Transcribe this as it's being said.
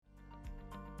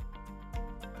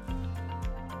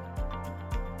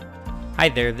Hi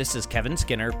there, this is Kevin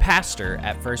Skinner, pastor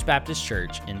at First Baptist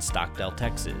Church in Stockdale,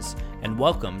 Texas, and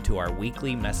welcome to our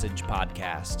weekly message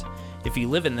podcast. If you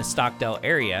live in the Stockdale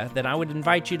area, then I would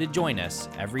invite you to join us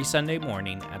every Sunday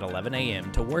morning at 11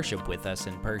 a.m. to worship with us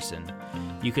in person.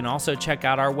 You can also check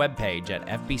out our webpage at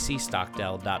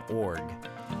fbcstockdale.org.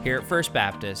 Here at First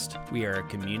Baptist, we are a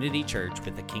community church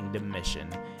with a kingdom mission,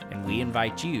 and we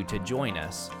invite you to join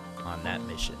us on that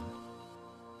mission.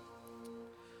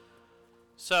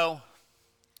 So,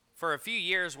 for a few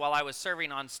years while I was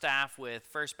serving on staff with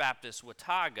First Baptist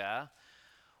Watauga,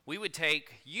 we would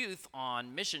take youth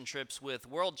on mission trips with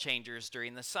World Changers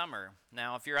during the summer.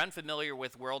 Now, if you're unfamiliar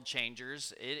with World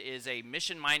Changers, it is a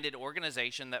mission-minded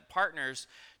organization that partners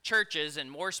churches,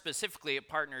 and more specifically, it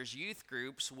partners youth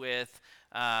groups with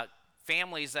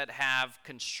families that have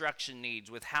construction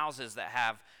needs, with houses that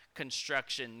have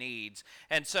construction needs.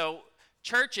 And so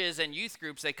churches and youth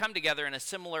groups, they come together in a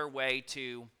similar way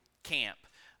to camp.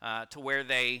 To where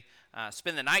they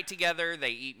spend the night together,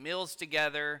 they eat meals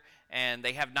together, and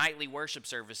they have nightly worship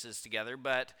services together.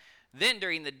 But then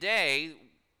during the day,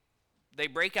 they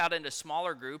break out into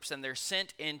smaller groups, and they're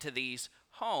sent into these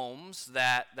homes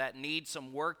that need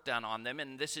some work done on them.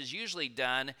 And this is usually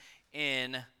done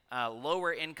in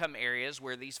lower income areas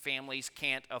where these families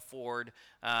can't afford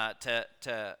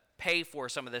to pay for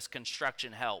some of this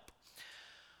construction help.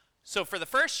 So for the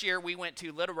first year, we went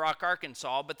to Little Rock,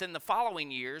 Arkansas, but then the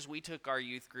following years, we took our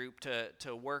youth group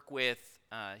to work with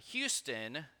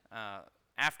Houston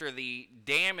after the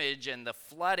damage and the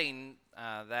flooding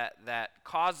that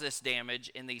caused this damage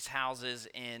in these houses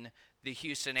in the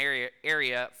Houston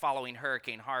area following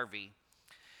Hurricane Harvey.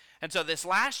 And so this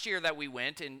last year that we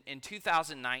went, in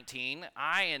 2019,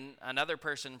 I and another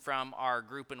person from our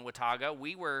group in Watauga,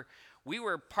 we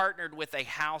were partnered with a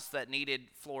house that needed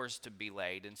floors to be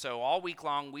laid. And so all week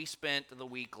long, we spent the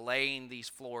week laying these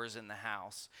floors in the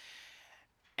house.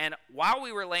 And while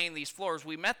we were laying these floors,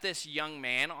 we met this young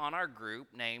man on our group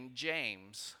named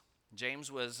James.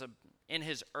 James was in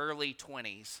his early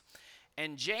 20s.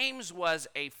 And James was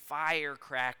a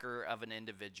firecracker of an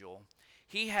individual.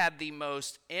 He had the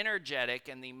most energetic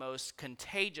and the most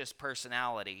contagious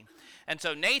personality. And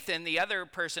so Nathan, the other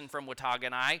person from Watauga,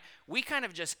 and I, we kind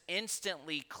of just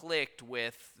instantly clicked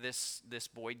with this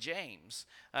boy James.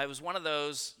 It was one of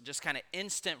those just kind of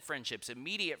instant friendships,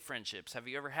 immediate friendships. Have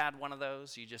you ever had one of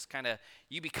those? You just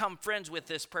you become friends with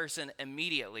this person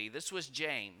immediately. This was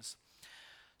James.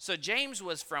 So James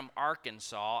was from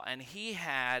Arkansas, and he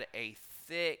had a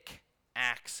thick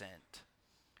accent,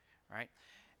 right?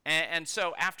 And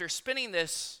so after spending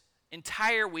this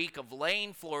entire week of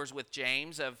laying floors with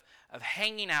James, of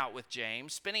hanging out with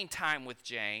James, spending time with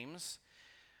James,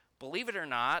 believe it or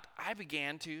not, I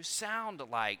began to sound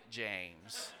like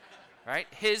James, right?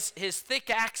 His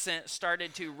thick accent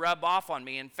started to rub off on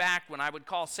me. In fact, when I would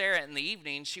call Sarah in the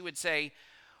evening, she would say,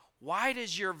 "Why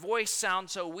does your voice sound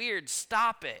so weird?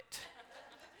 Stop it."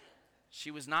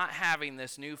 She was not having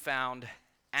this newfound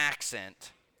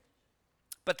accent.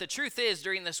 But the truth is,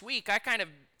 during this week,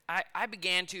 I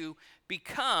began to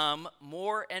become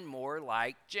more and more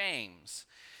like James.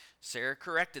 Sarah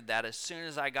corrected that as soon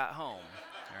as I got home,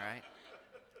 all right?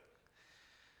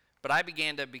 But I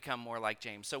began to become more like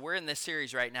James. So we're in this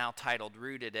series right now titled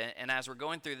Rooted, and as we're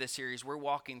going through this series, we're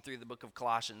walking through the book of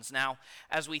Colossians. Now,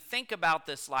 as we think about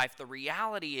this life, the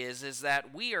reality is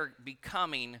that we are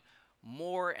becoming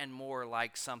more and more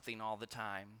like something all the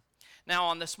time. Now,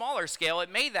 on the smaller scale, it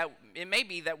may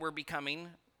be that we're becoming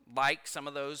like some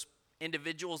of those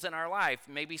individuals in our life,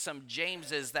 maybe some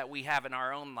Jameses that we have in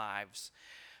our own lives.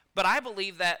 But I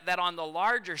believe that on the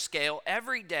larger scale,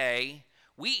 every day,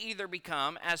 we either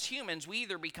become, as humans, we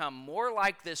either become more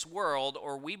like this world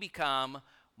or we become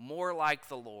more like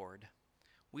the Lord.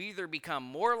 We either become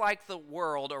more like the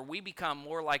world or we become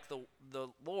more like the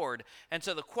Lord. And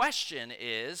so the question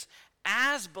is,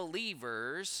 as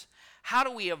believers, how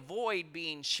do we avoid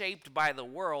being shaped by the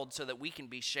world so that we can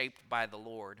be shaped by the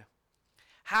Lord?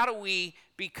 How do we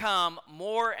become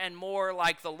more and more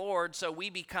like the Lord so we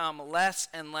become less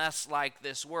and less like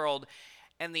this world?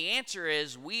 And the answer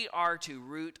is we are to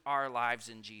root our lives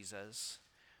in Jesus.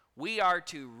 We are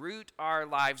to root our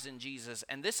lives in Jesus.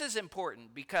 And this is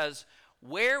important because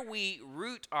where we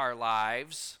root our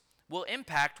lives will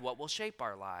impact what will shape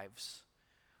our lives.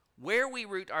 Where we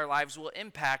root our lives will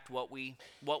impact what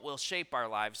will shape our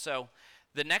lives. So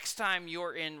the next time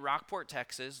you're in Rockport,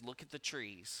 Texas, look at the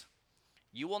trees.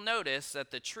 You will notice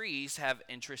that the trees have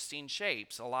interesting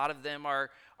shapes. A lot of them are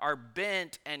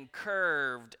bent and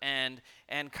curved and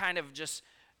kind of just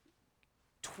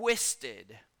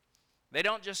twisted. They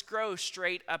don't just grow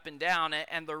straight up and down.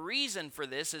 And the reason for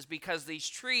this is because these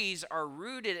trees are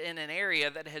rooted in an area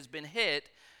that has been hit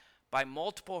by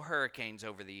multiple hurricanes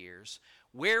over the years.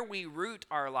 Where we root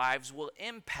our lives will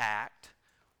impact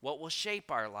what will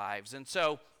shape our lives. And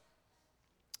so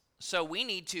we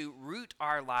need to root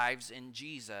our lives in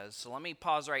Jesus. So let me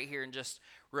pause right here and just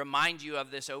remind you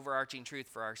of this overarching truth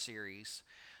for our series.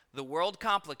 The world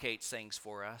complicates things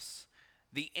for us.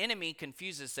 The enemy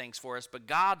confuses things for us, but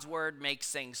God's word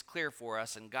makes things clear for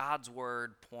us, and God's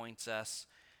word points us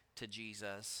to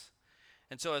Jesus.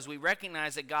 And so as we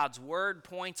recognize that God's word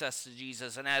points us to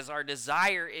Jesus, and as our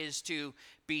desire is to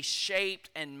be shaped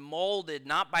and molded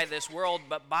not by this world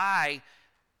but by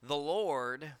the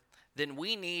Lord, then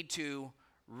we need to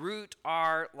root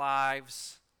our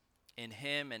lives in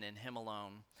Him and in Him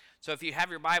alone. So if you have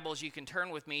your Bibles, you can turn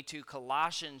with me to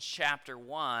Colossians chapter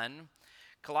 1.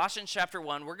 Colossians chapter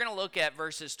 1, we're going to look at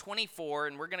verses 24,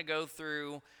 and we're going to go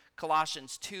through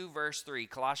Colossians 2, verse 3.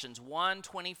 Colossians 1,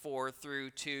 24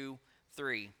 through 2,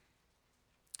 3.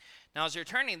 Now, as you're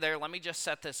turning there, let me just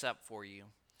set this up for you.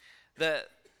 The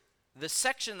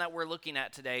section that we're looking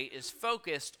at today is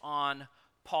focused on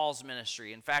Paul's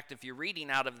ministry. In fact, if you're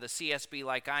reading out of the CSB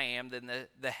like I am, then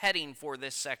the heading for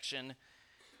this section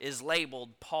is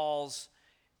labeled Paul's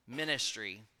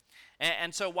ministry.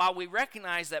 And so while we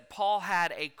recognize that Paul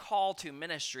had a call to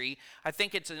ministry, I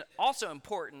think it's also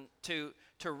important to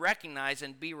recognize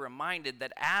and be reminded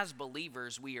that as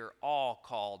believers, we are all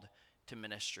called to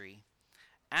ministry.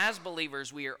 As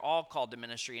believers, we are all called to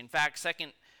ministry. In fact, 2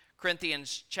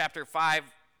 Corinthians chapter 5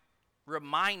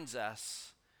 reminds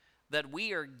us that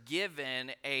we are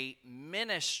given a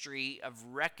ministry of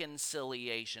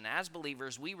reconciliation. As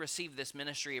believers, we receive this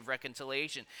ministry of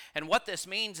reconciliation. And what this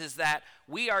means is that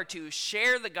we are to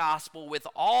share the gospel with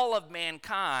all of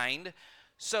mankind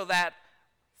so that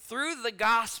through the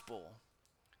gospel,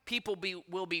 people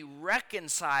will be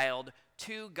reconciled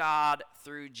to God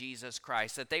through Jesus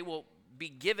Christ, that they will be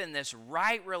given this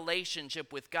right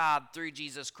relationship with God through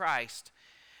Jesus Christ.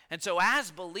 And so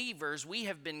as believers, we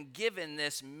have been given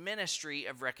this ministry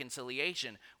of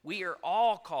reconciliation. We are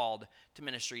all called to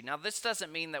ministry. Now, this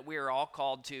doesn't mean that we are all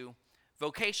called to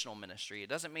vocational ministry. It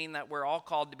doesn't mean that we're all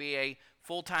called to be a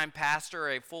full-time pastor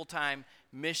or a full-time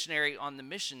missionary on the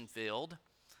mission field.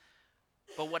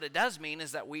 But what it does mean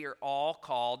is that we are all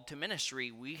called to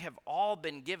ministry. We have all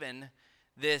been given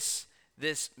this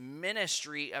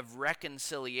ministry of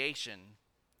reconciliation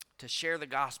to share the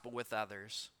gospel with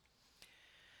others.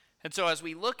 And so as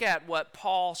we look at what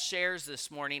Paul shares this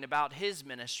morning about his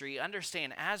ministry,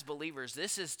 understand as believers,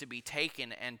 this is to be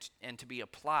taken and to be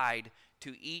applied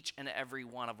to each and every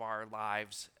one of our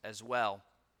lives as well.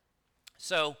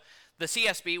 So the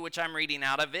CSB, which I'm reading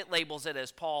out of, it labels it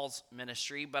as Paul's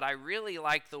ministry, but I really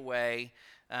like the way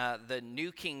the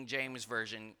New King James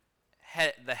Version,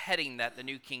 the heading that the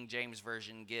New King James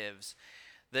Version gives.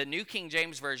 The New King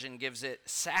James Version gives it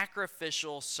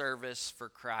sacrificial service for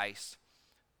Christ.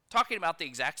 Talking about the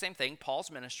exact same thing,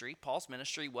 Paul's ministry. Paul's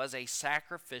ministry was a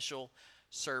sacrificial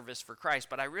service for Christ.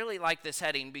 But I really like this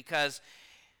heading because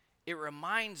it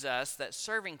reminds us that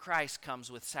serving Christ comes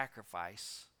with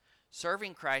sacrifice.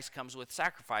 Serving Christ comes with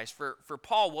sacrifice. For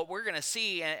Paul, what we're going to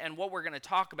see and what we're going to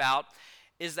talk about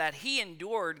is that he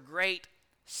endured great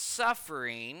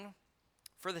suffering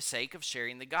for the sake of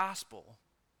sharing the gospel.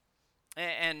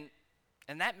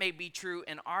 And that may be true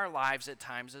in our lives at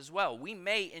times as well. We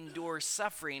may endure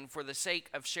suffering for the sake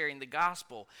of sharing the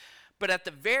gospel. But at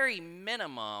the very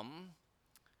minimum,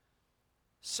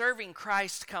 serving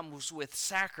Christ comes with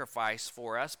sacrifice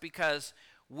for us, because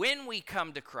when we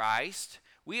come to Christ,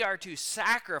 we are to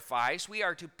sacrifice, we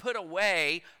are to put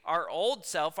away our old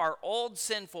self, our old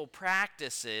sinful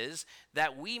practices,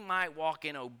 that we might walk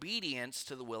in obedience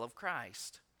to the will of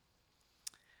Christ.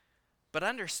 But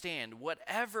understand,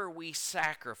 whatever we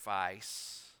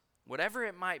sacrifice, whatever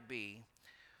it might be,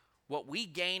 what we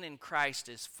gain in Christ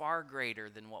is far greater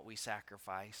than what we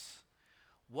sacrifice.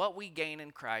 What we gain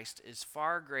in Christ is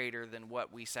far greater than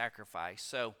what we sacrifice.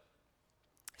 So,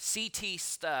 C.T.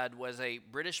 Studd was a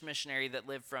British missionary that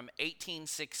lived from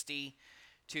 1860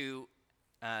 to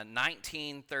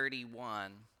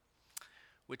 1931,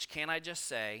 which, can I just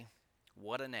say,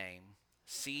 what a name.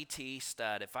 C.T.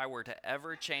 Studd. If I were to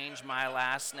ever change my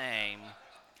last name,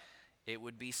 it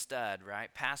would be Studd,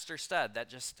 right? Pastor Studd. That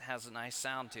just has a nice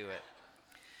sound to it.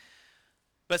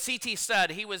 But C.T.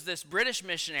 Studd, he was this British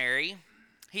missionary.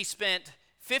 He spent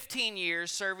 15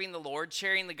 years serving the Lord,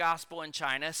 sharing the gospel in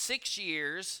China, 6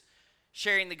 years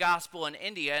sharing the gospel in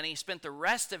India, and he spent the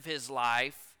rest of his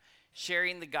life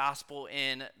sharing the gospel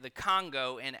in the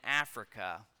Congo in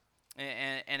Africa.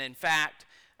 And in fact,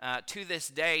 to this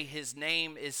day, his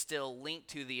name is still linked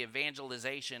to the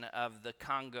evangelization of the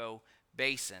Congo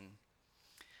Basin.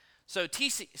 So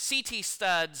C.T.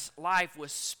 Studd's life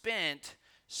was spent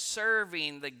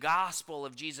serving the gospel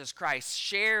of Jesus Christ,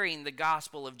 sharing the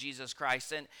gospel of Jesus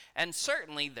Christ, and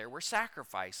certainly there were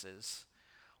sacrifices.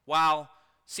 While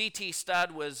C.T.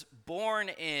 Studd was born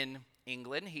in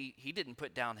England, he didn't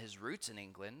put down his roots in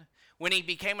England. When he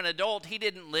became an adult, he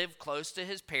didn't live close to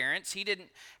his parents. He didn't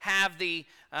have the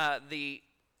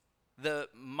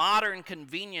modern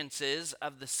conveniences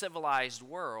of the civilized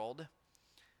world.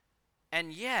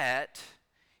 And yet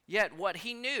what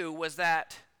he knew was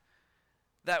that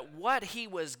what he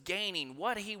was gaining,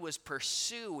 what he was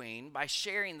pursuing by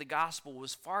sharing the gospel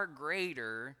was far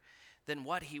greater than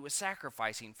what he was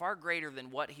sacrificing, far greater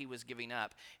than what he was giving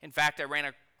up. In fact, I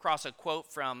ran across a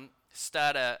quote from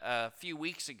Studd a few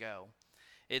weeks ago.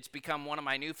 It's become one of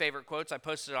my new favorite quotes. I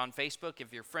posted it on Facebook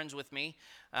if you're friends with me.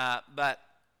 But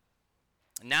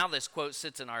now this quote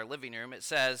sits in our living room. It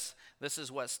says, this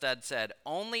is what Studd said,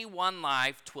 "Only one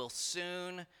life 'twill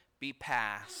soon be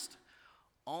past.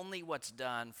 Only what's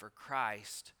done for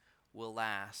Christ will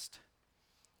last."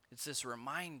 It's this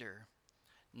reminder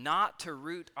not to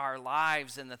root our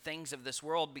lives in the things of this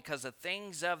world, because the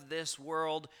things of this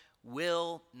world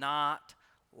will not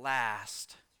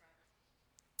last.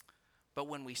 But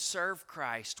when we serve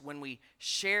Christ, when we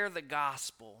share the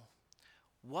gospel,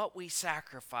 what we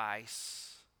sacrifice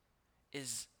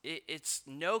it's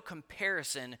no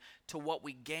comparison to what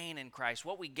we gain in Christ.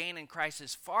 What we gain in Christ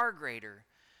is far greater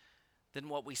than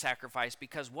what we sacrifice,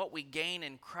 because what we gain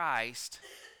in Christ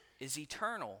is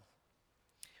eternal.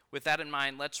 With that in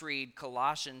mind, let's read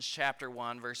Colossians chapter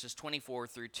 1, verses 24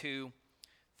 through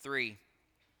 2-3. It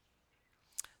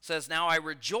says, "Now I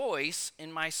rejoice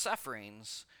in my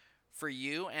sufferings for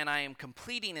you, and I am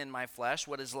completing in my flesh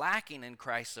what is lacking in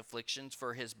Christ's afflictions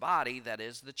for his body, that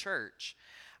is the church.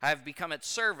 I have become its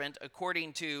servant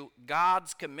according to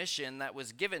God's commission that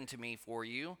was given to me for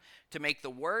you, to make the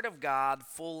word of God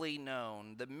fully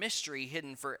known, the mystery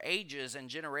hidden for ages and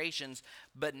generations,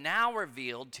 but now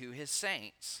revealed to his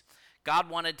saints. God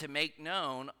wanted to make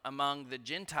known among the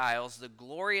Gentiles the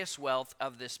glorious wealth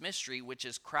of this mystery, which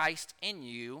is Christ in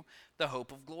you, the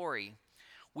hope of glory.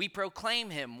 We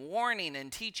proclaim him, warning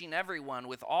and teaching everyone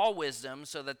with all wisdom,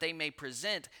 so that they may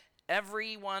present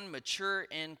everyone mature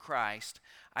in Christ.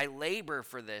 I labor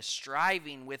for this,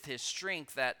 striving with his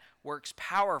strength that works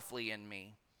powerfully in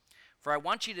me. For I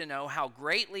want you to know how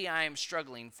greatly I am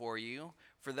struggling for you,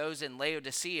 for those in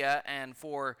Laodicea, and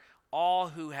for all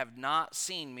who have not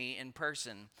seen me in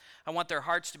person. I want their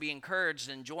hearts to be encouraged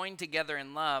and joined together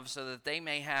in love, so that they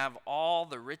may have all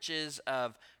the riches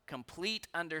of complete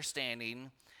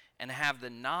understanding and have the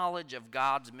knowledge of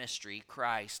God's mystery,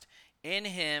 Christ. In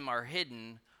him are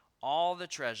hidden all the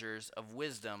treasures of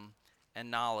wisdom and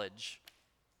knowledge."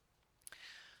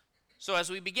 So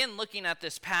as we begin looking at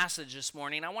this passage this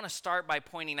morning, I want to start by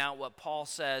pointing out what Paul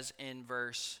says in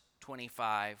verse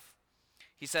 25.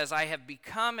 He says, "I have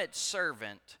become its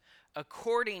servant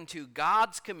according to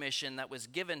God's commission that was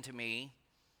given to me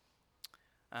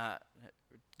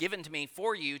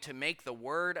for you, to make the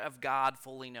word of God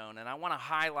fully known." And I want to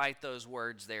highlight those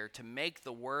words there, to make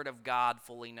the word of God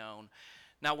fully known.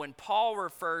 Now, when Paul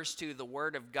refers to the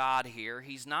word of God here,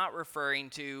 he's not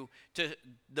referring to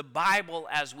the Bible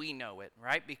as we know it,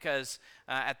 right? Because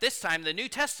at this time, the New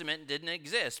Testament didn't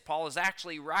exist. Paul is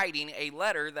actually writing a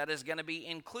letter that is going to be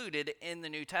included in the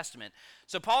New Testament.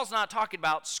 So Paul's not talking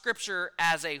about Scripture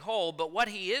as a whole, but what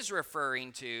he is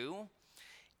referring to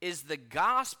is the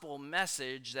gospel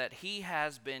message that he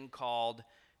has been called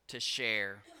to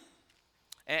share.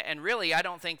 And really, I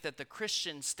don't think that the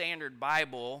Christian Standard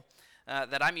Bible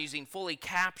that I'm using fully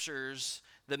captures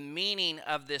the meaning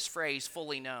of this phrase,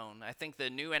 fully known. I think the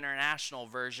New International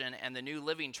Version and the New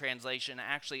Living Translation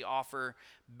actually offer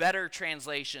better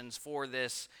translations for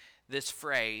this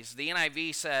phrase. The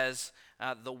NIV says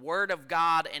the word of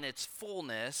God in its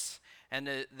fullness, and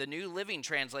the New Living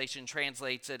Translation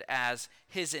translates it as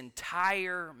his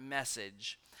entire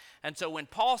message. And so when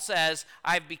Paul says,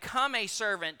 "I've become a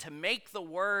servant to make the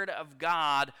word of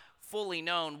God fully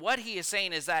known," what he is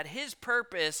saying is that his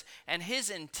purpose and his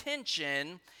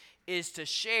intention is to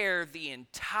share the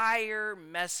entire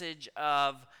message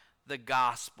of the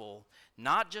gospel.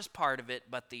 Not just part of it,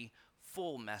 but the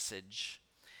full message.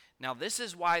 Now, this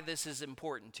is why this is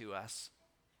important to us.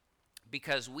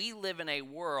 Because we live in a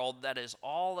world that is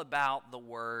all about the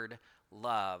word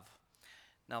love.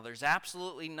 Now, there's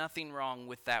absolutely nothing wrong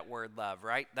with that word love,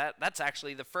 right? That's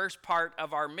actually the first part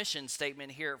of our mission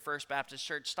statement here at First Baptist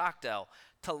Church Stockdale.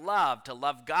 To love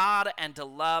God and to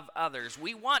love others.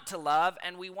 We want to love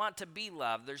and we want to be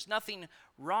loved. There's nothing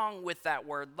wrong with that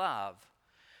word love.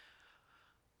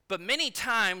 But many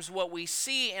times what we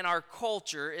see in our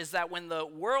culture is that when the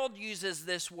world uses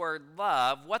this word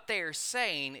love, what they are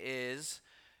saying is,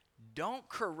 don't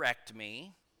correct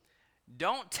me.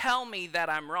 Don't tell me that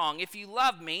I'm wrong. If you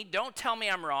love me, don't tell me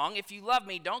I'm wrong. If you love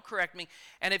me, don't correct me.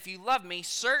 And if you love me,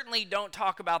 certainly don't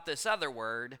talk about this other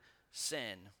word,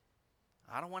 sin.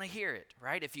 I don't want to hear it,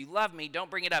 right? If you love me, don't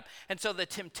bring it up. And so the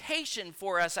temptation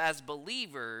for us as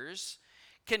believers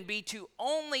can be to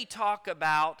only talk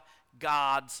about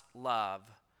God's love.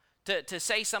 To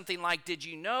say something like, did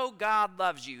you know God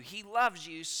loves you? He loves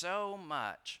you so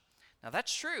much. Now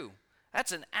that's true.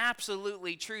 That's an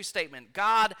absolutely true statement.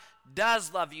 God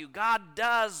does love you. God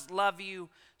does love you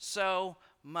so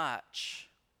much.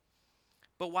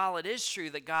 But while it is true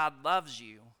that God loves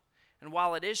you, and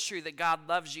while it is true that God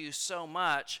loves you so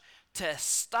much, to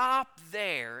stop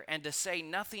there and to say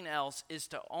nothing else is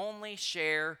to only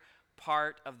share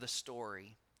part of the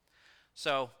story.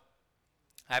 So,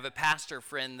 I have a pastor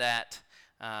friend that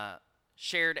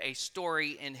shared a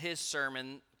story in his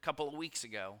sermon a couple of weeks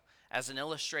ago as an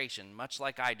illustration, much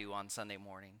like I do on Sunday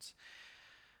mornings.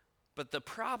 But the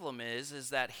problem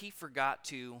is that he forgot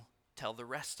to tell the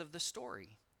rest of the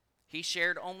story. He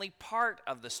shared only part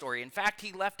of the story. In fact,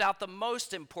 he left out the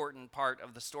most important part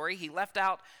of the story. He left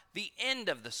out the end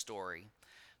of the story.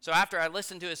 So after I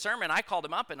listened to his sermon, I called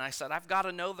him up and I said, I've got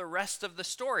to know the rest of the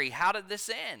story. How did this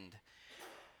end?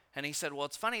 And he said, well,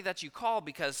 it's funny that you called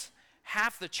because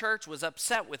half the church was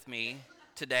upset with me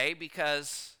today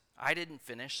because I didn't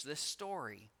finish this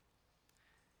story.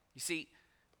 You see,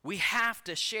 we have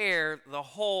to share the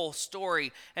whole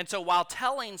story. And so while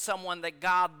telling someone that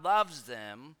God loves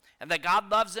them and that God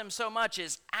loves them so much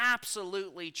is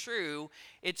absolutely true,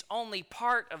 it's only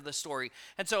part of the story.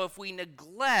 And so if we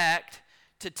neglect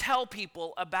to tell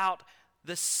people about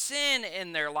the sin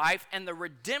in their life and the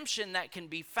redemption that can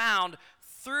be found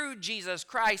through Jesus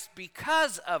Christ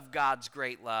because of God's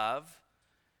great love,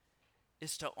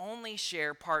 is to only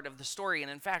share part of the story.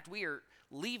 And in fact, we are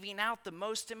leaving out the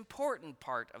most important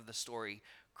part of the story,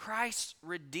 Christ's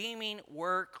redeeming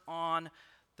work on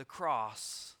the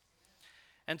cross.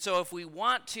 And so if we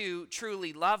want to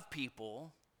truly love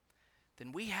people,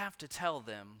 then we have to tell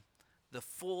them the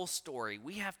full story.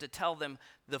 We have to tell them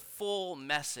the full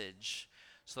message.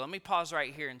 So let me pause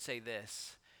right here and say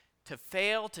this. To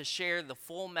fail to share the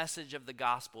full message of the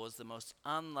gospel is the most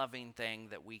unloving thing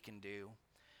that we can do.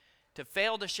 To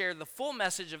fail to share the full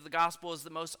message of the gospel is the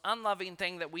most unloving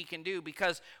thing that we can do,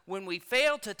 because when we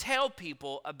fail to tell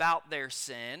people about their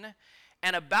sin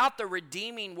and about the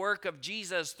redeeming work of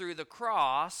Jesus through the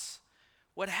cross,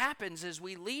 what happens is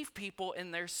we leave people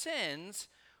in their sins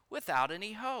without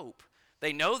any hope.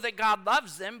 They know that God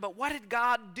loves them, but what did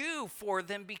God do for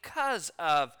them because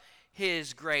of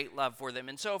His great love for them?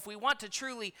 And so if we want to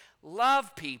truly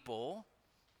love people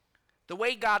the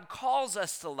way God calls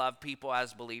us to love people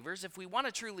as believers, if we want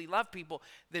to truly love people,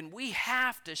 then we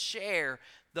have to share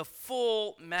the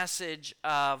full message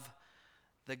of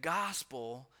the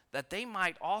gospel, that they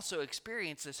might also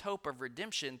experience this hope of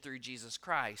redemption through Jesus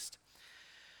Christ.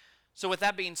 So with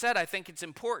that being said, I think it's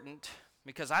important,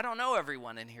 because I don't know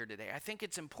everyone in here today, I think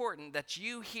it's important that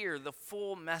you hear the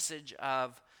full message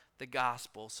of the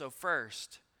gospel. So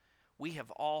first, we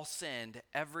have all sinned,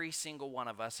 every single one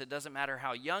of us. It doesn't matter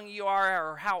how young you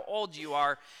are or how old you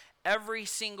are, every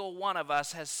single one of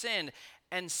us has sinned.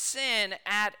 And sin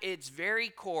at its very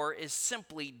core is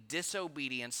simply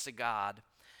disobedience to God.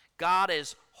 God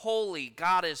is holy,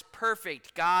 God is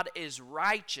perfect, God is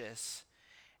righteous.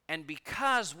 And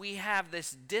because we have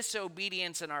this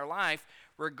disobedience in our life,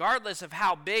 regardless of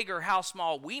how big or how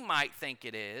small we might think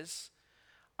it is,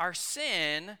 our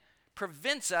sin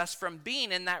prevents us from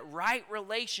being in that right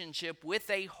relationship with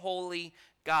a holy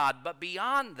God. But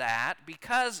beyond that,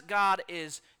 because God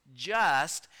is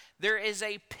just, there is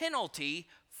a penalty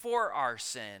for our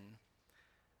sin.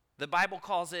 The Bible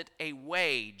calls it a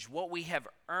wage, what we have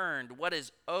earned, what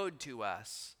is owed to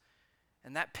us.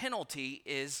 And that penalty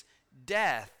is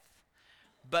death.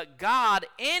 But God,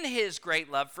 in His great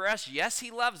love for us, yes,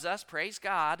 He loves us, praise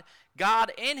God.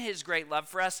 God, in His great love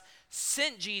for us,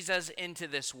 sent Jesus into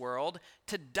this world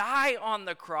to die on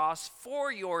the cross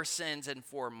for your sins and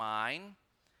for mine,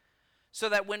 so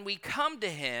that when we come to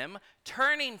Him,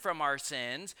 turning from our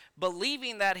sins,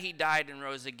 believing that He died and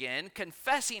rose again,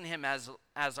 confessing Him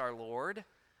as our Lord,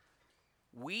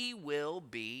 we will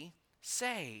be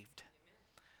saved.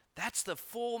 That's the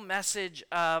full message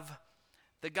of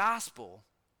the gospel.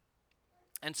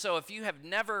 And so if you have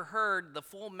never heard the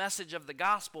full message of the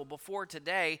gospel before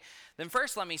today, then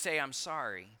first let me say I'm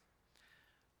sorry.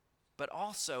 But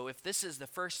also, if this is the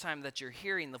first time that you're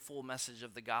hearing the full message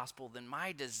of the gospel, then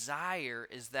my desire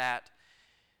is that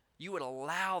you would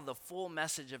allow the full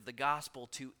message of the gospel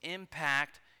to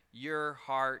impact your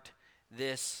heart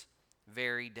this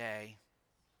very day.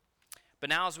 But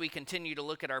now as we continue to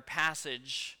look at our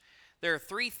passage, there are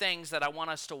three things that I want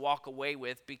us to walk away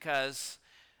with, because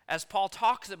as Paul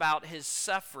talks about his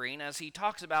suffering, as he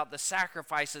talks about the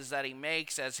sacrifices that he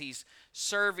makes as he's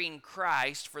serving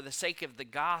Christ for the sake of the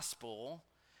gospel,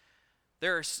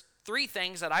 there are three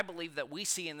things that I believe that we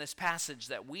see in this passage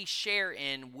that we share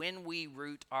in when we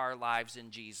root our lives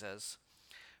in Jesus.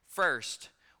 First,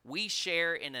 we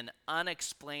share in an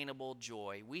unexplainable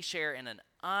joy. We share in an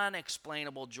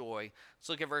unexplainable joy. Let's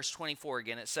look at verse 24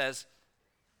 again. It says,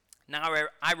 "Now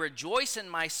I rejoice in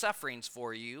my sufferings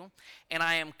for you, and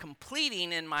I am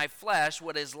completing in my flesh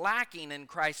what is lacking in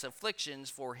Christ's afflictions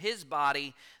for his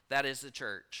body, that is the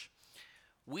church."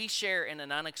 We share in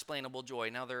an unexplainable joy.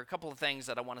 Now, there are a couple of things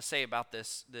that I want to say about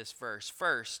this verse.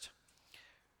 First,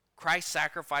 Christ's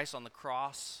sacrifice on the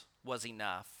cross was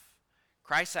enough.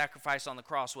 Christ's sacrifice on the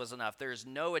cross was enough. There is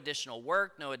no additional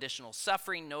work, no additional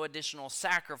suffering, no additional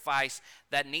sacrifice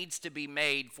that needs to be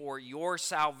made for your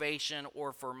salvation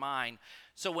or for mine.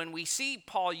 So when we see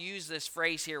Paul use this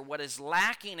phrase here, what is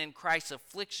lacking in Christ's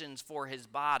afflictions for his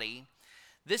body,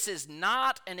 this is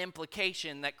not an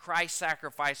implication that Christ's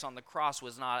sacrifice on the cross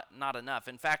was not enough.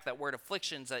 In fact, that word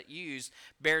afflictions that used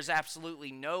bears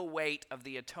absolutely no weight of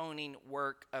the atoning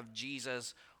work of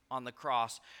Jesus on the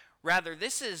cross. Rather,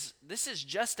 this is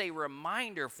just a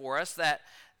reminder for us that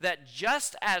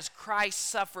just as Christ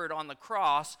suffered on the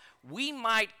cross, we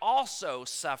might also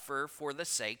suffer for the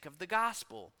sake of the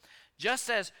gospel.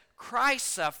 Just as Christ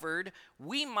suffered,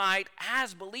 we might,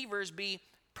 as believers, be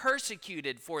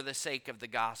persecuted for the sake of the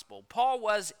gospel. Paul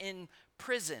was in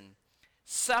prison,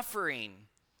 suffering,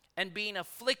 and being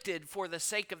afflicted for the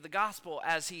sake of the gospel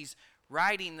as he's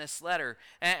writing this letter.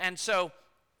 And so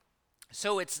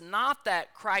it's not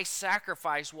that Christ's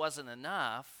sacrifice wasn't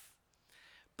enough,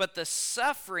 but the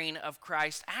suffering of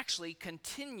Christ actually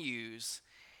continues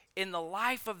in the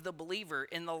life of the believer,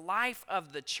 in the life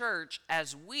of the church,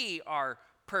 as we are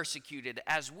persecuted,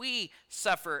 as we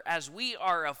suffer, as we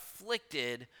are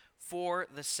afflicted for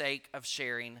the sake of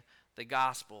sharing the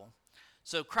gospel.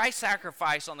 So Christ's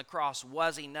sacrifice on the cross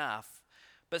was enough.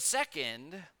 But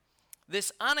second,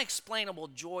 this unexplainable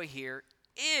joy here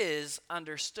is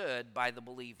understood by the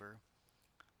believer.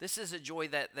 This is a joy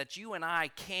that you and I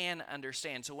can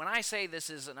understand. So when I say this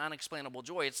is an unexplainable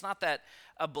joy, it's not that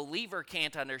a believer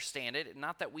can't understand it,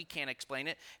 not that we can't explain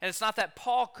it, and it's not that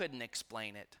Paul couldn't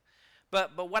explain it.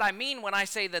 But what I mean when I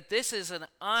say that this is an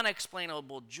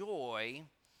unexplainable joy,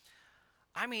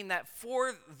 I mean that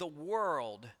for the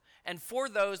world and for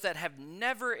those that have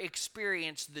never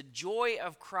experienced the joy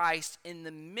of Christ in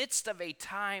the midst of a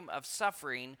time of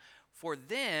suffering, for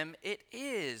them, it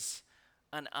is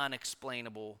an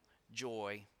unexplainable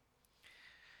joy.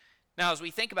 Now, as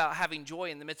we think about having joy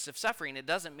in the midst of suffering, it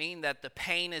doesn't mean that the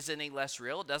pain is any less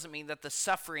real. It doesn't mean that the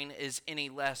suffering is any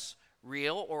less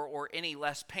real or any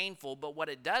less painful. But what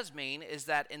it does mean is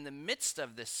that in the midst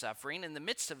of this suffering, in the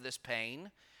midst of this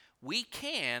pain, we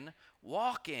can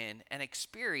walk in and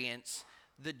experience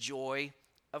the joy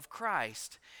of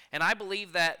Christ. And I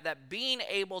believe that being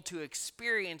able to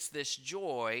experience this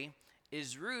joy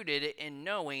is rooted in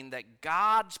knowing that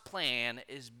God's plan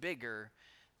is bigger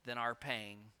than our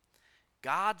pain.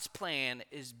 God's plan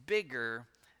is bigger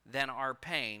than our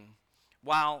pain.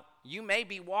 While you may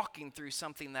be walking through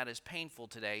something that is painful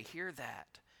today, hear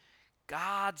that.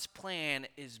 God's plan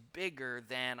is bigger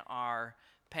than our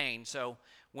pain. So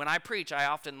when I preach, I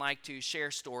often like to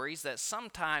share stories that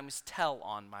sometimes tell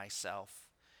on myself.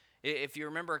 If you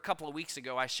remember a couple of weeks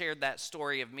ago, I shared that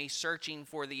story of me searching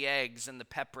for the eggs in the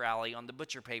pep rally on the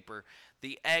butcher paper,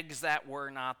 the eggs that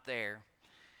were not there.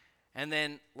 And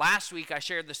then last week, I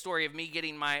shared the story of me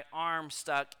getting my arm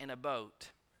stuck in a boat.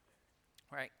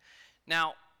 Right?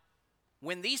 Now,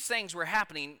 when these things were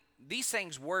happening, these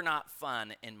things were not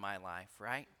fun in my life,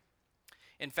 right?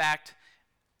 In fact,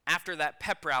 after that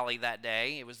pep rally that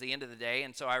day, it was the end of the day,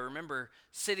 and so I remember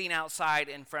sitting outside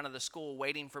in front of the school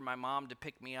waiting for my mom to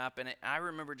pick me up, and I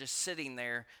remember just sitting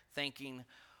there thinking,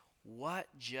 what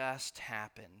just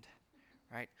happened,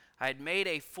 right? I had made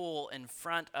a fool in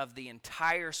front of the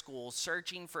entire school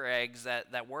searching for eggs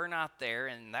that were not there,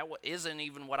 and that isn't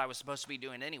even what I was supposed to be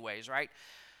doing anyways, right?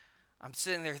 I'm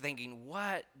sitting there thinking,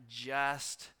 what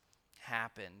just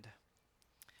happened?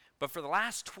 But for the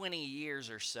last 20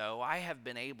 years or so, I have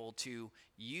been able to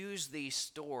use these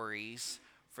stories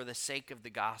for the sake of the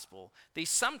gospel.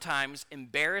 These sometimes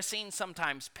embarrassing,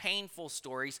 sometimes painful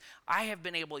stories, I have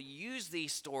been able to use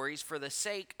these stories for the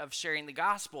sake of sharing the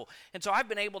gospel. And so I've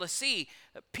been able to see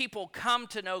people come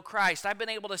to know Christ. I've been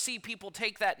able to see people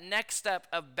take that next step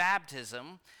of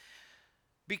baptism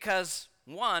because,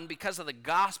 one, because of the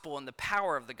gospel and the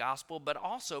power of the gospel, but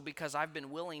also because I've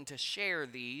been willing to share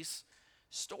these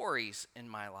stories in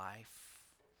my life.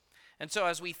 And so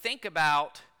as we think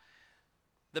about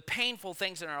the painful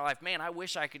things in our life, man, I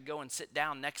wish I could go and sit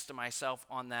down next to myself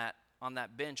on that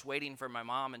bench waiting for my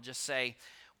mom and just say,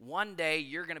 one day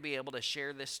you're going to be able to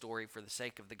share this story for the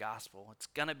sake of the gospel. It's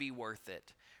going to be worth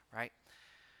it, right?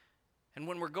 And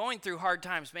when we're going through hard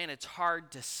times, man, it's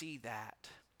hard to see that.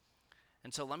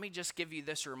 And so let me just give you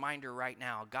this reminder right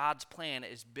now. God's plan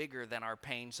is bigger than our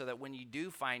pain, so that when you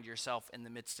do find yourself in the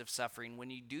midst of suffering,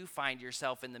 when you do find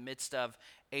yourself in the midst of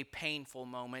a painful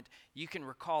moment, you can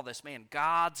recall this, man,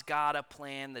 God's got a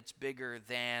plan that's bigger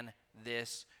than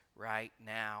this right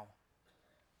now.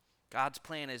 God's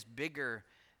plan is bigger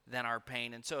than our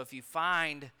pain. And so if you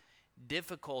find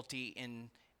difficulty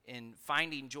in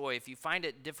finding joy, if you find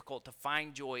it difficult to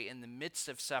find joy in the midst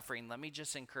of suffering, let me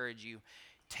just encourage you,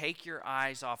 take your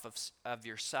eyes off of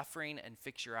your suffering and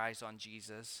fix your eyes on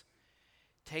Jesus.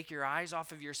 Take your eyes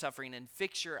off of your suffering and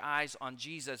fix your eyes on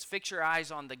Jesus. Fix your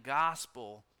eyes on the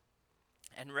gospel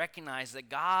and recognize that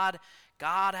God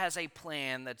has a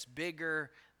plan that's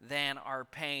bigger than our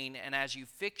pain. And as you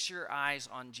fix your eyes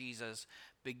on Jesus,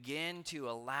 begin to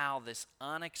allow this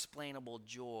unexplainable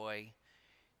joy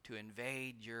to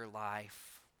invade your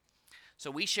life. So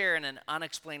we share in an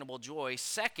unexplainable joy.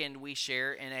 Second, we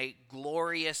share in a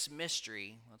glorious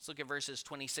mystery. Let's look at verses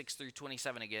 26 through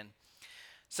 27 again. It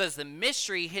says, the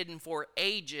mystery hidden for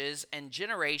ages and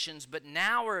generations, but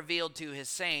now revealed to his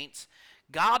saints,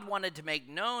 God wanted to make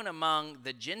known among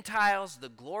the Gentiles the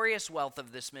glorious wealth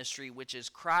of this mystery, which is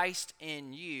Christ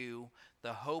in you,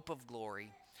 the hope of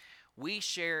glory. We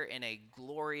share in a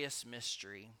glorious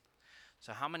mystery.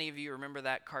 So how many of you remember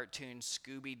that cartoon,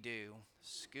 Scooby-Doo?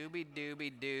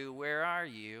 Scooby-Dooby-Doo, where are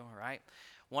you, right?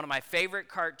 One of my favorite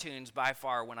cartoons by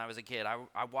far when I was a kid.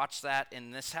 I watched that in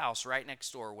this house right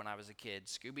next door when I was a kid,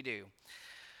 Scooby-Doo.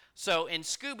 So in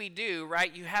Scooby-Doo,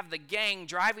 right, you have the gang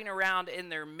driving around in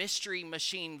their mystery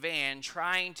machine van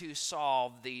trying to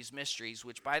solve these mysteries,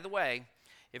 which, by the way,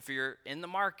 if you're in the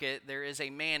market, there is a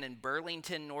man in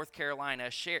Burlington, North Carolina,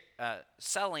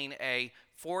 selling a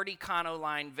Ford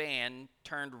Econoline van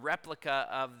turned replica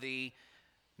of the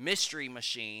mystery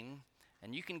machine,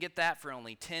 and you can get that for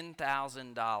only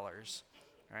 $10,000,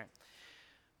 right?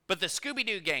 But the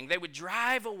Scooby-Doo gang, they would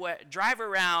drive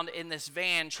around in this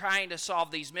van trying to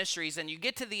solve these mysteries, and you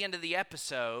get to the end of the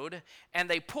episode, and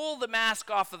they pull the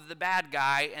mask off of the bad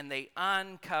guy, and they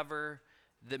uncover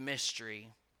the mystery.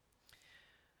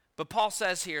 But Paul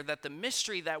says here that the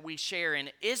mystery that we share in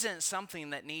isn't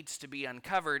something that needs to be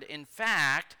uncovered. In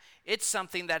fact, it's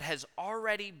something that has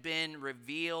already been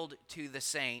revealed to the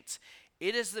saints.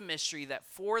 It is the mystery that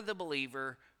for the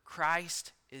believer,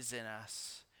 Christ is in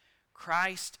us.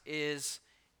 Christ is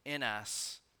in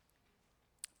us.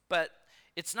 But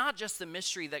it's not just the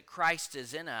mystery that Christ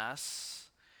is in us,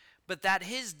 but that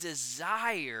his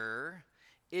desire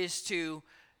is to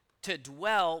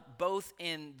dwell both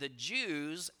in the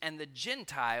Jews and the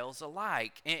Gentiles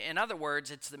alike. In other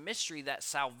words, it's the mystery that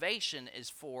salvation is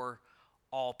for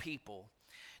all people.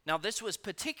 Now, this was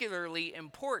particularly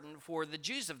important for the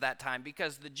Jews of that time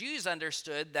because the Jews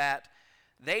understood that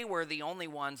they were the only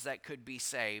ones that could be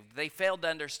saved. They failed to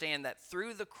understand that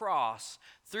through the cross,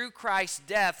 through Christ's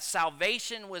death,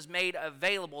 salvation was made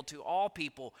available to all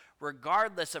people,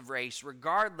 regardless of race,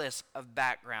 regardless of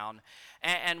background.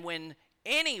 And when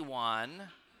anyone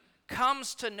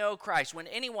comes to know Christ, when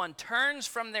anyone turns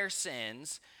from their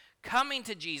sins, coming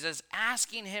to Jesus,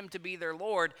 asking him to be their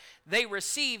Lord, they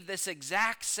receive this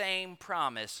exact same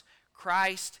promise,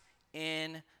 Christ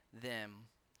in them.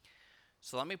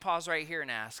 So let me pause right here and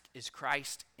ask, is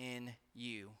Christ in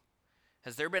you?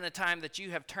 Has there been a time that you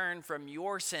have turned from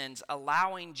your sins,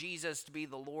 allowing Jesus to be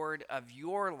the Lord of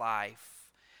your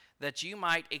life, that you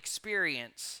might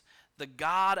experience the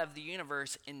God of the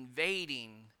universe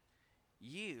invading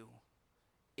you?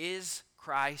 Is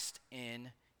Christ in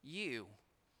you?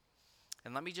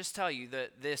 And let me just tell you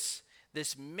that this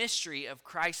mystery of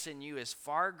Christ in you is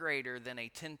far greater than a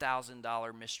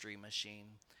 $10,000 mystery machine,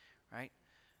 right?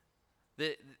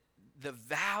 The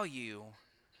value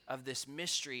of this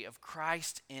mystery of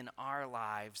Christ in our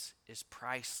lives is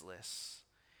priceless.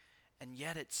 And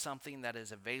yet it's something that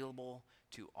is available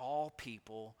to all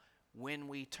people, when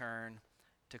we turn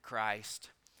to Christ.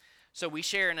 So we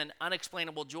share in an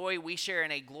unexplainable joy. We share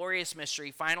in a glorious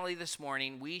mystery. Finally, this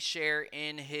morning, we share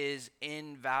in his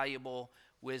invaluable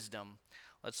wisdom.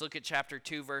 Let's look at chapter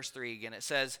 2, verse 3 again. It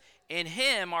says, "In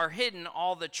him are hidden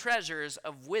all the treasures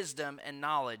of wisdom and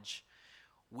knowledge."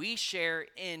 We share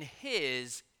in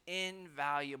his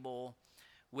invaluable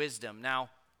wisdom. Now,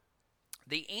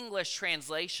 the English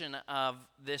translation of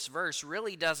this verse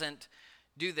really doesn't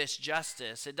do this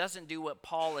justice. It doesn't do what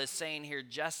Paul is saying here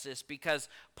justice, because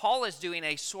Paul is doing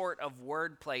a sort of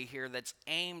wordplay here that's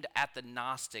aimed at the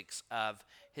Gnostics of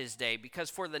his day. Because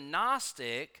for the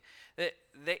Gnostic,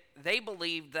 they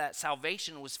believed that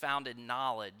salvation was found in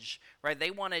knowledge, right?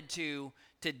 They wanted to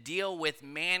deal with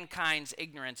mankind's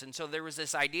ignorance. And so there was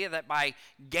this idea that by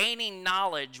gaining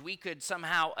knowledge, we could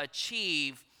somehow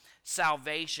achieve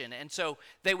salvation. And so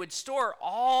they would store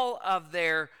all of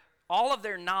their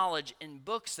knowledge in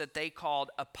books that they called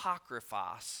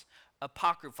apocryphos.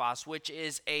 Apocryphos, which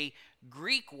is a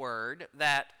Greek word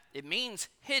that it means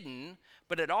hidden,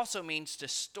 but it also means to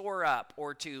store up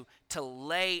or to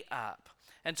lay up.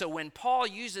 And so when Paul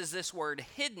uses this word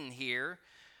hidden here,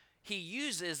 he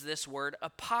uses this word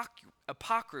apocryphos.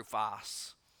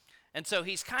 And so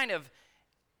he's kind of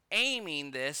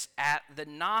aiming this at the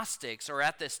Gnostics, or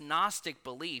at this Gnostic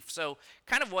belief. So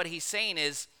kind of what he's saying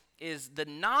is the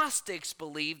Gnostics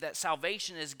believe that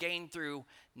salvation is gained through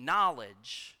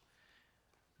knowledge.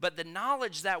 But the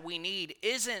knowledge that we need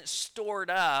isn't stored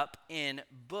up in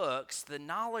books. The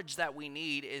knowledge that we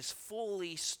need is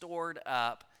fully stored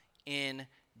up in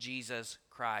Jesus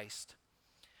Christ.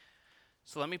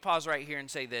 So let me pause right here and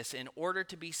say this. In order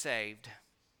to be saved,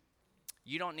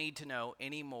 you don't need to know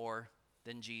any more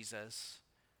than Jesus.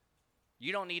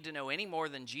 You don't need to know any more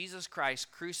than Jesus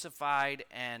Christ crucified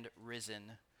and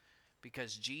risen,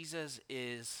 because Jesus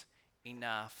is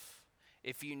enough.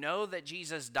 If you know that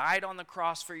Jesus died on the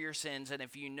cross for your sins, and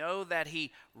if you know that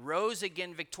he rose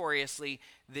again victoriously,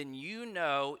 then you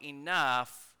know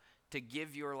enough to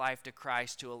give your life to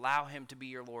Christ, to allow him to be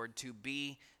your Lord, to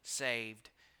be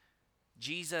saved.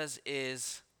 Jesus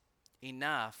is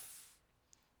enough.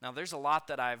 Now, there's a lot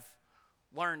that I've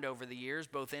learned over the years,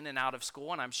 both in and out of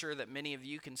school, and I'm sure that many of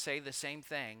you can say the same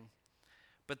thing.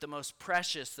 But the most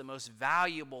precious, the most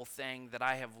valuable thing that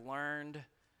I have learned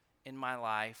in my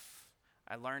life,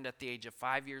 I learned at the age of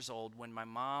 5 years old when my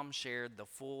mom shared the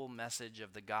full message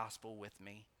of the gospel with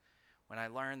me. When I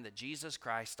learned that Jesus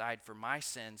Christ died for my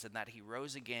sins and that he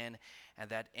rose again, and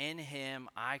that in him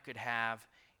I could have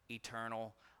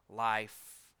eternal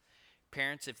life.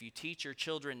 Parents, if you teach your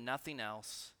children nothing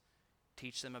else,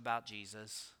 teach them about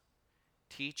Jesus.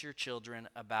 Teach your children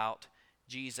about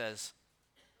Jesus.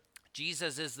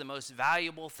 Jesus is the most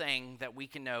valuable thing that we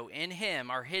can know. In him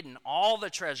are hidden all the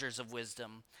treasures of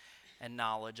wisdom and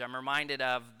knowledge. I'm reminded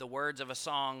of the words of a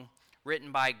song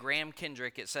written by Graham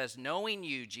Kendrick. It says, "Knowing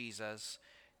you, Jesus,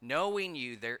 knowing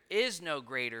you, there is no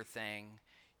greater thing.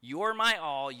 You're my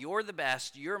all, you're the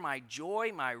best, you're my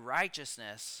joy, my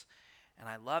righteousness, and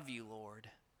I love you, Lord.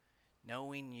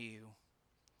 Knowing you,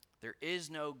 there is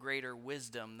no greater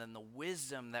wisdom than the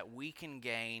wisdom that we can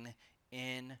gain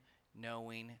in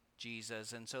knowing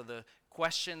Jesus." And so the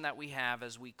question that we have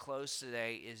as we close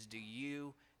today is, do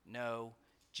you know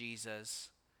Jesus?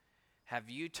 Have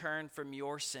you turned from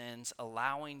your sins,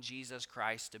 allowing Jesus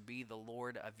Christ to be the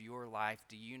Lord of your life?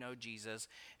 Do you know Jesus?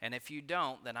 And if you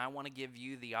don't, then I want to give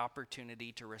you the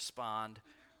opportunity to respond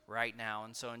right now.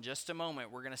 And so in just a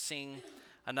moment, we're going to sing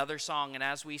another song. And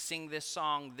as we sing this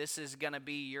song, this is going to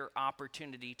be your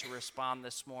opportunity to respond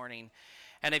this morning.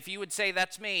 And if you would say,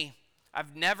 "That's me.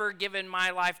 I've never given my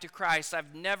life to Christ.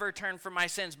 I've never turned from my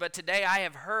sins. But today I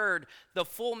have heard the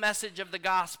full message of the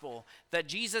gospel, that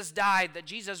Jesus died, that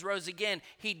Jesus rose again.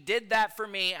 He did that for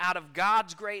me out of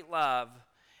God's great love.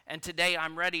 And today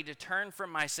I'm ready to turn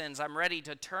from my sins. I'm ready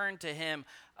to turn to him,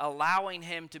 allowing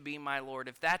him to be my Lord."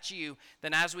 If that's you,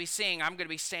 then as we sing, I'm going to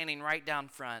be standing right down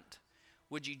front.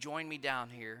 Would you join me down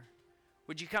here?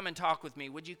 Would you come and talk with me?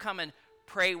 Would you come and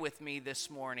pray with me this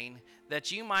morning,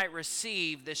 that you might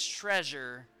receive this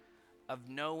treasure of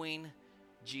knowing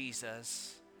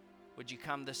Jesus? Would you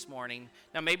come this morning?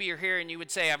 Now, maybe you're here and you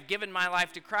would say, "I've given my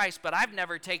life to Christ, but I've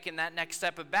never taken that next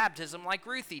step of baptism like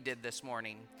Ruthie did this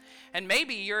morning." And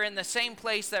maybe you're in the same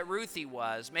place that Ruthie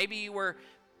was. Maybe you were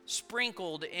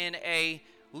sprinkled in a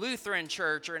Lutheran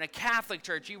church or in a Catholic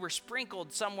church. You were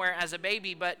sprinkled somewhere as a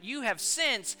baby, but you have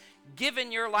since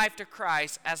given your life to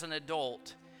Christ as an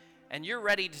adult. And you're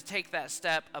ready to take that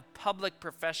step of public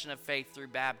profession of faith through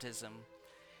baptism.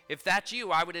 If that's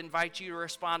you, I would invite you to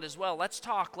respond as well. Let's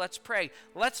talk, let's pray,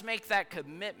 let's make that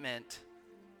commitment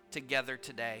together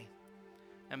today.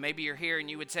 And maybe you're here and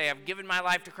you would say, I've given my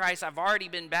life to Christ. I've already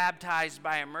been baptized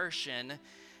by immersion.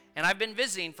 And I've been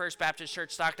visiting First Baptist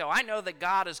Church Stockdale. I know that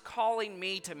God is calling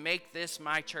me to make this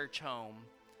my church home.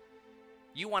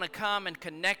 You want to come and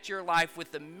connect your life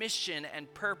with the mission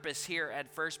and purpose here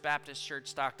at First Baptist Church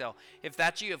Stockdale. If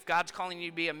that's you, if God's calling you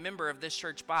to be a member of this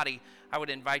church body, I would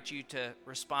invite you to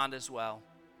respond as well.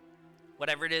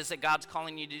 Whatever it is that God's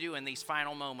calling you to do in these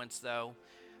final moments, though,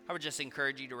 I would just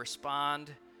encourage you to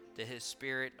respond to His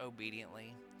Spirit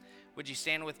obediently. Would you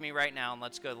stand with me right now and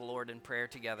let's go to the Lord in prayer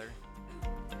together.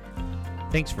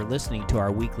 Thanks for listening to our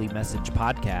weekly message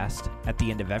podcast. At the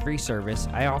end of every service,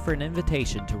 I offer an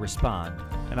invitation to respond,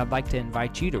 and I'd like to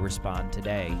invite you to respond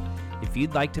today. If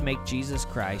you'd like to make Jesus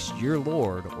Christ your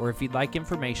Lord, or if you'd like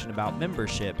information about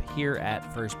membership here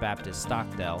at First Baptist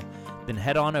Stockdale, then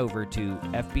head on over to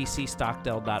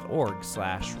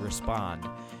fbcstockdale.org/respond.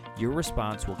 Your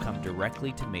response will come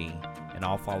directly to me, and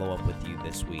I'll follow up with you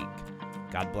this week.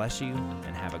 God bless you,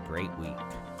 and have a great week.